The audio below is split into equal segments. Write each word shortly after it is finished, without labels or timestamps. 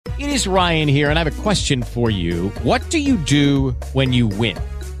It is Ryan here, and I have a question for you. What do you do when you win?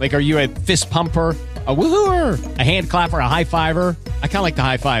 Like, are you a fist pumper, a woohooer, a hand clapper, a high fiver? I kind of like the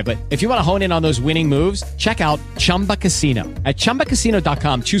high five, but if you want to hone in on those winning moves, check out Chumba Casino. At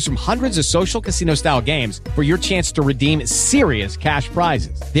ChumbaCasino.com, choose from hundreds of social casino-style games for your chance to redeem serious cash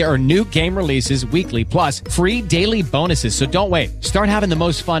prizes. There are new game releases weekly, plus free daily bonuses. So don't wait. Start having the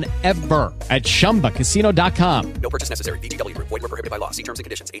most fun ever at ChumbaCasino.com. No purchase necessary. VGW. Void where prohibited by law. See terms and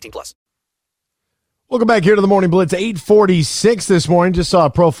conditions. 18+. Welcome back here to the Morning Blitz. 8:46 this morning. Just saw a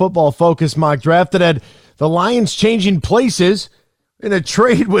Pro Football Focus mock draft that had the Lions changing places in a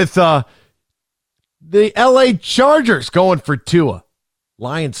trade with the L.A. Chargers going for Tua.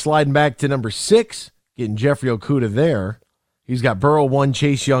 Lions sliding back to number 6, getting Jeffrey Okudah there. He's got Burrow 1,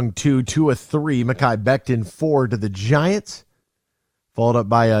 Chase Young 2, Tua 3, Mekhi Becton 4 to the Giants. Followed up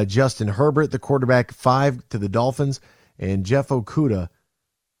by Justin Herbert, the quarterback, 5 to the Dolphins. And Jeff Okudah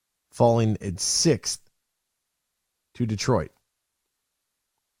falling at 6th to Detroit.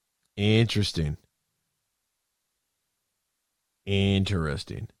 Interesting.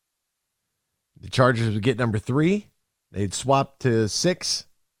 The Chargers would get number 3. They'd swap to 6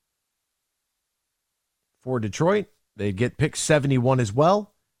 for Detroit. They'd get pick 71 as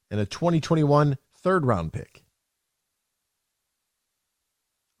well, and a 2021 third-round pick.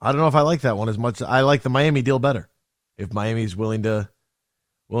 I don't know if I like that one as much. I like the Miami deal better, if Miami's willing to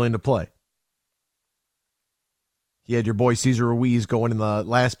play. He had your boy Cesar Ruiz going in the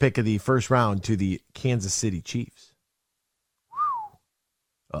last pick of the first round to the Kansas City Chiefs.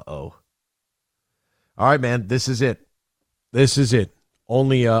 Uh-oh. All right, man, this is it.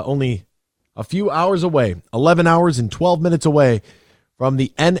 Only a few hours away, 11 hours and 12 minutes away from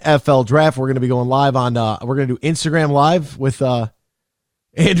the NFL draft. We're going to be going live on, we're going to do Instagram Live with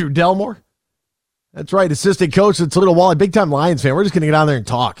Andrew Delmore. That's right, assistant coach at Toledo Walleye, big-time Lions fan. We're just going to get out there and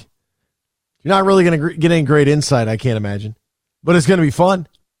talk. You're not really going to get any great insight, I can't imagine. But it's going to be fun.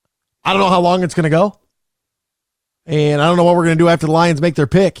 I don't know how long it's going to go. And I don't know what we're going to do after the Lions make their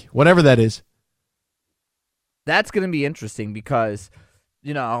pick, whatever that is. That's going to be interesting because,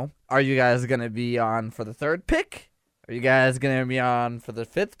 are you guys going to be on for the 3rd pick? Are you guys going to be on for the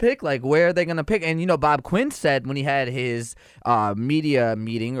 5th pick? Like, where are they going to pick? And, Bob Quinn said when he had his media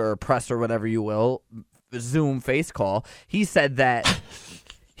meeting or press or whatever you will, Zoom face call, he said that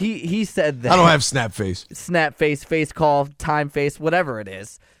he said that. I don't have snap face. Snap face, face call, time face, whatever it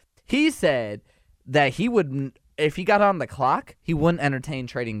is. He said that he would, if he got on the clock, he wouldn't entertain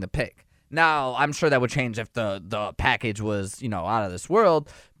trading the pick. Now, I'm sure that would change if the package was, out of this world,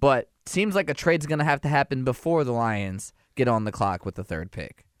 but seems like a trade's going to have to happen before the Lions get on the clock with the 3rd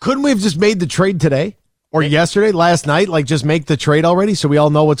pick. Couldn't we have just made the trade today or yesterday, last night? Like, just make the trade already so we all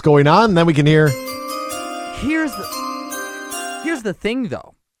know what's going on, and then we can hear. Here's the thing,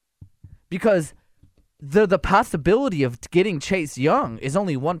 though, because the possibility of getting Chase Young is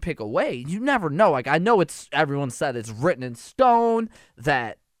only 1 pick away. You never know. Like, I know everyone said it's written in stone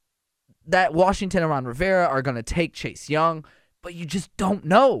that Washington and Ron Rivera are going to take Chase Young, but you just don't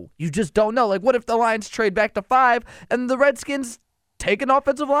know. Like, what if the Lions trade back to 5 and the Redskins take an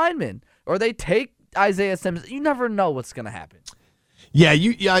offensive lineman or they take Isaiah Simmons? You never know what's going to happen. Yeah,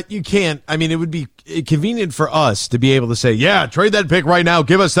 you can't. I mean, it would be convenient for us to be able to say, yeah, trade that pick right now.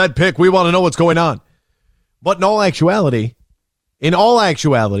 Give us that pick. We want to know what's going on. But in all actuality,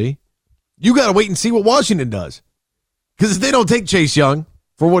 you got to wait and see what Washington does. Because if they don't take Chase Young,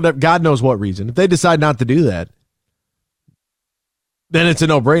 for what God knows what reason, if they decide not to do that, then it's a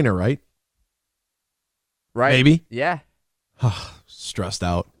no-brainer, right? Right. Maybe? Yeah. Stressed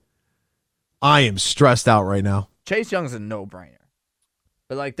out. I am stressed out right now. Chase Young's a no-brainer.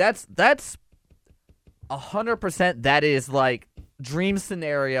 But, like, that's 100%. That is, like, dream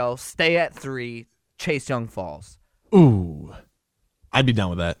scenario, stay at 3, Chase Young falls. Ooh. I'd be down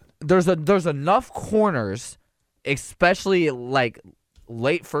with that. There's enough corners, especially, like,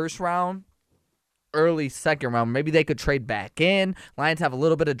 late first round, early second round. Maybe they could trade back in. Lions have a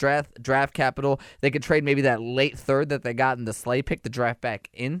little bit of draft capital. They could trade maybe that late 3rd that they got in the Slay pick to draft back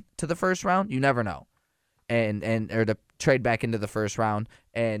into the first round. You never know. Or to trade back into the first round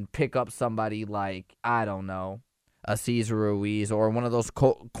and pick up somebody like, I don't know, a Cesar Ruiz or one of those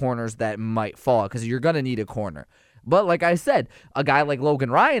corners that might fall because you're going to need a corner. But like I said, a guy like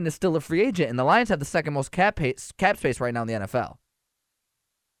Logan Ryan is still a free agent, and the Lions have the second most cap space right now in the NFL.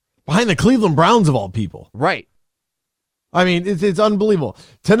 Behind the Cleveland Browns, of all people. Right. I mean, it's unbelievable.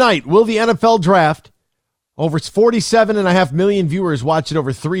 Tonight, will the NFL draft, over 47.5 million viewers watched it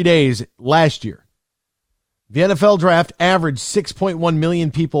over 3 days last year. The NFL draft averaged 6.1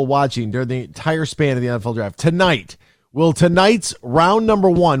 million people watching during the entire span of the NFL draft. Tonight, Will tonight's round number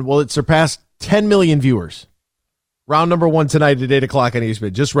 1, will it surpass 10 million viewers? Round number 1 tonight at 8 o'clock on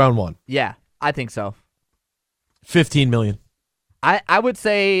ESPN. Just round 1. Yeah, I think so. 15 million. I would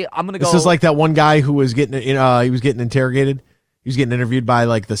say I'm going to go. This is like that one guy who was getting he was getting interrogated. He was getting interviewed by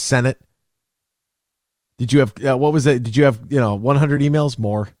like the Senate. Did you have what was it? Did you have 100 emails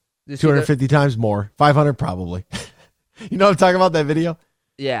more? 250 times more? 500 probably. You know what I'm talking about, that video?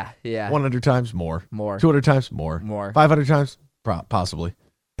 Yeah. 100 times more. 200 times more. 500 times possibly.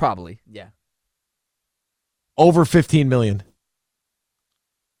 Probably. Yeah. Over 15 million.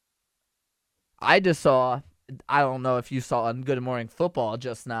 I just saw, I don't know if you saw on Good Morning Football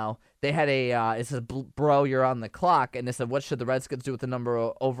just now, they had it says, bro, you're on the clock, and they said, what should the Redskins do with the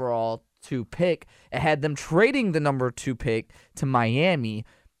number overall 2 pick? It had them trading the number 2 pick to Miami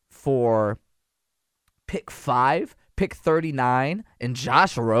for pick 5, pick 39, and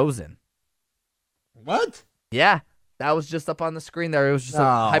Josh Rosen. What? Yeah, that was just up on the screen there. It was just a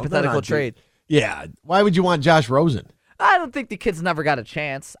hypothetical trade. Yeah, why would you want Josh Rosen? I don't think the kid's never got a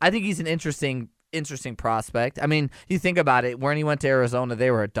chance. I think he's an interesting prospect. I mean, you think about it, when he went to Arizona,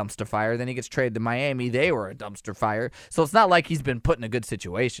 they were a dumpster fire. Then he gets traded to Miami, they were a dumpster fire. So it's not like he's been put in a good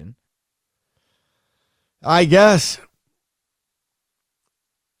situation. I guess.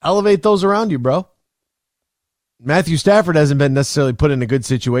 Elevate those around you, bro. Matthew Stafford hasn't been necessarily put into good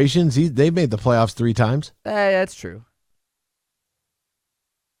situations. They've made the playoffs 3 times. That's true.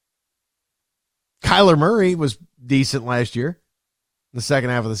 Kyler Murray was decent last year, the second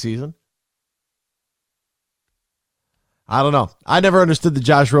half of the season. I don't know. I never understood the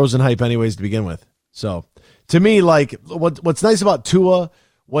Josh Rosen hype anyways to begin with. So, to me, like, what's nice about Tua,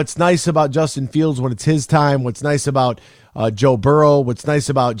 what's nice about Justin Fields when it's his time, what's nice about Joe Burrow, what's nice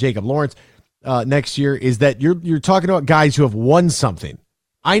about Jacob Lawrence next year is that you're talking about guys who have won something.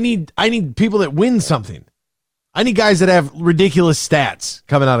 I need people that win something. I need guys that have ridiculous stats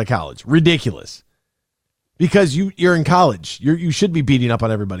coming out of college. Ridiculous. Because you're in college. You should be beating up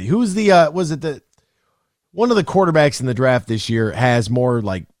on everybody. Who's the one of the quarterbacks in the draft this year has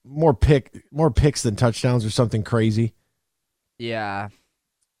more picks than touchdowns or something crazy? Yeah.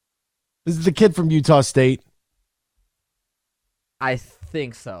 This is the kid from Utah State. I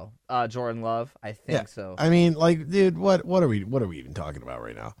think so. Jordan Love. I think so. I mean, like, dude, what are we even talking about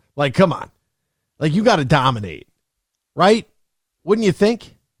right now? Like, come on. Like, you got to dominate, right? Wouldn't you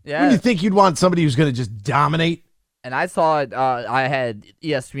think? Yeah. Wouldn't you think you'd want somebody who's going to just dominate? And I saw it. I had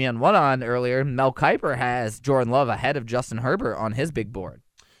ESPN 1 on earlier. Mel Kiper has Jordan Love ahead of Justin Herbert on his big board.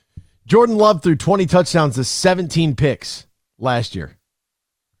 Jordan Love threw 20 touchdowns to 17 picks last year.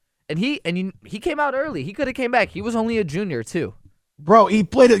 And he came out early. He could have came back. He was only a junior too. Bro, he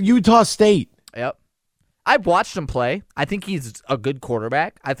played at Utah State. Yep. I've watched him play. I think he's a good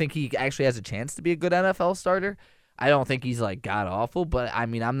quarterback. I think he actually has a chance to be a good NFL starter. I don't think he's like god awful, but I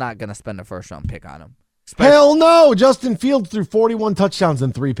mean, I'm not going to spend a first round pick on him. Hell no. Justin Fields threw 41 touchdowns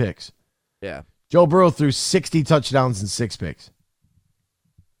and 3 picks. Yeah. Joe Burrow threw 60 touchdowns and 6 picks.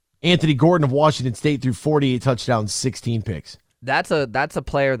 Anthony Gordon of Washington State threw 48 touchdowns, 16 picks. That's a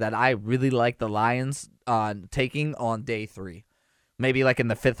player that I really like the Lions taking on day 3. Maybe like in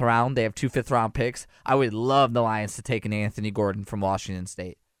the 5th round. They have 2 5th-round picks. I would love the Lions to take an Anthony Gordon from Washington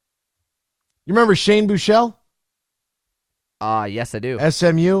State. You remember Shane Buechele? Yes, I do.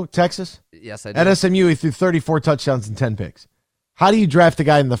 SMU, Texas? Yes, I do. At SMU, he threw 34 touchdowns and 10 picks. How do you draft a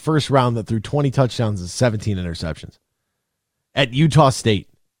guy in the first round that threw 20 touchdowns and 17 interceptions? At Utah State.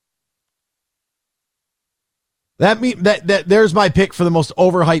 There's my pick for the most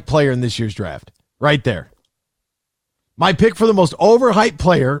overhyped player in this year's draft. Right there. My pick for the most overhyped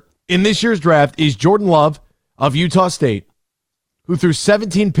player in this year's draft is Jordan Love of Utah State, who threw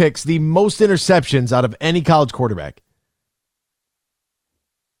 17 picks, the most interceptions out of any college quarterback.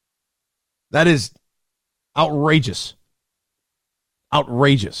 That is outrageous.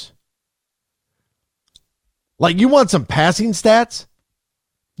 Outrageous. Like, you want some passing stats?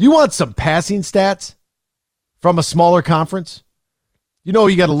 You want some passing stats from a smaller conference? You know who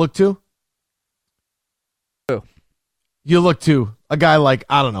you got to look to? Who? You look to a guy like,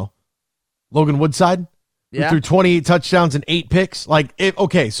 I don't know, Logan Woodside, who threw 28 touchdowns and 8 picks. Like,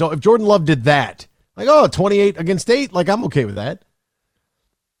 so if Jordan Love did that, like, 28 against 8, like, I'm okay with that.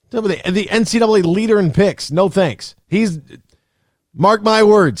 The NCAA leader in picks, no thanks. He's, mark my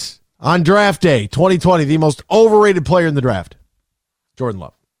words, on draft day 2020, the most overrated player in the draft, Jordan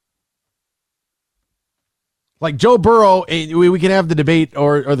Love. Like Joe Burrow, we can have the debate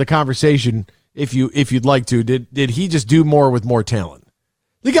or the conversation if you'd like to. Did he just do more with more talent?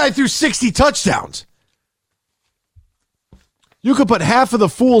 The guy threw 60 touchdowns. You could put half of the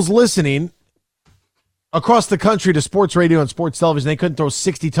fools listening across the country to sports radio and sports television. They couldn't throw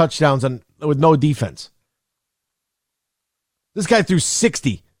 60 touchdowns with no defense. This guy threw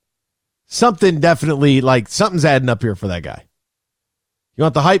 60. Something's adding up here for that guy. You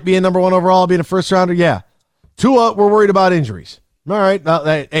want the hype being number one overall, being a first rounder? Yeah. Tua, we're worried about injuries. All right.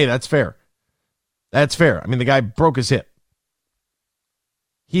 Hey, that's fair. That's fair. I mean, the guy broke his hip.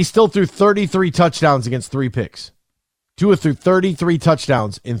 He still threw 33 touchdowns against 3 picks. Tua threw 33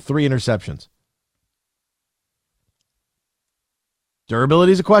 touchdowns in 3 interceptions.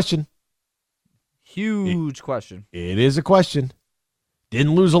 Durability is a question. Huge question. It is a question.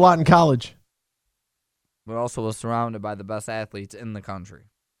 Didn't lose a lot in college. But also was surrounded by the best athletes in the country.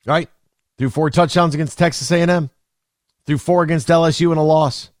 Right. Threw 4 touchdowns against Texas A&M. Threw 4 against LSU in a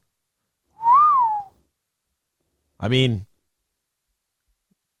loss. I mean,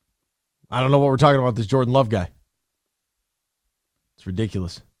 I don't know what we're talking about, this Jordan Love guy. It's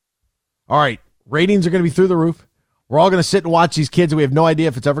ridiculous. All right. Ratings are going to be through the roof. We're all going to sit and watch these kids, and we have no idea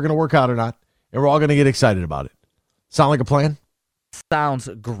if it's ever going to work out or not. And we're all going to get excited about it. Sound like a plan? Sounds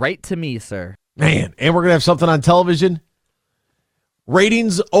great to me, sir. Man, and we're going to have something on television.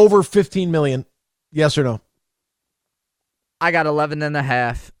 Ratings over 15 million. Yes or no? I got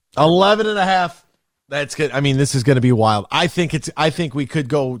 11.5. 11.5. That's good. I mean, this is going to be wild. I think we could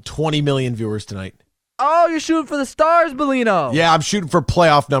go 20 million viewers tonight. Oh, you're shooting for the stars, Bellino. Yeah, I'm shooting for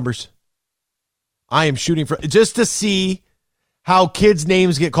playoff numbers. I am shooting for just to see how kids'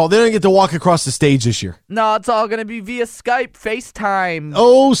 names get called. They don't get to walk across the stage this year. No, it's all going to be via Skype, FaceTime.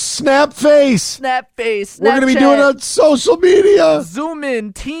 Oh, Snapface. Snapface, Snapchat. We're going to be doing it on social media. Zoom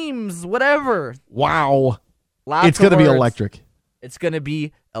in, Teams, whatever. Wow. Lots it's going to be electric. It's going to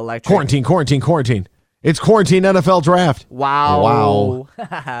be electric. Quarantine. It's quarantine NFL draft. Wow.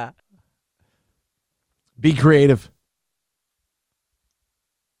 Be creative.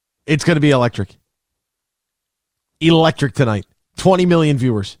 It's going to be electric. Electric tonight. 20 million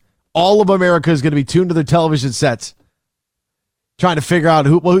viewers. All of America is going to be tuned to their television sets, trying to figure out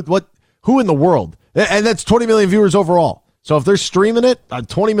who in the world. And that's 20 million viewers overall. So if they're streaming it,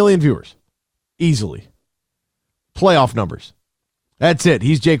 20 million viewers. Easily. Playoff numbers. That's it.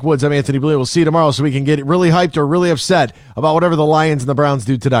 He's Jake Woods. I'm Anthony Blair. We'll see you tomorrow so we can get really hyped or really upset about whatever the Lions and the Browns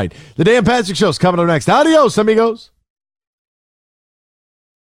do tonight. The Dan Patrick Show's coming up next. Adios, amigos.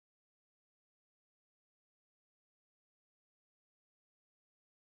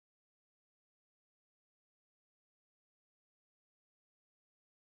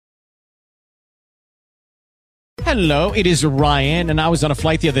 Hello, it is Ryan, and I was on a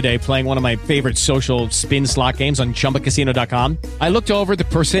flight the other day playing one of my favorite social spin slot games on ChumbaCasino.com. I looked over at the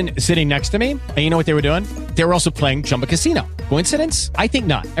person sitting next to me, and you know what they were doing? They were also playing Chumba Casino. Coincidence? I think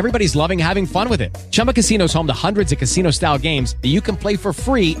not. Everybody's loving having fun with it. Chumba Casino is home to hundreds of casino-style games that you can play for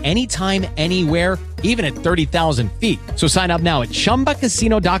free anytime, anywhere, even at 30,000 feet. So sign up now at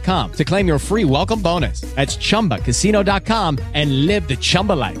ChumbaCasino.com to claim your free welcome bonus. That's ChumbaCasino.com and live the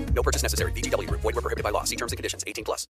Chumba life. No purchase necessary. VGW. Void where prohibited by law. See terms and conditions. 18+.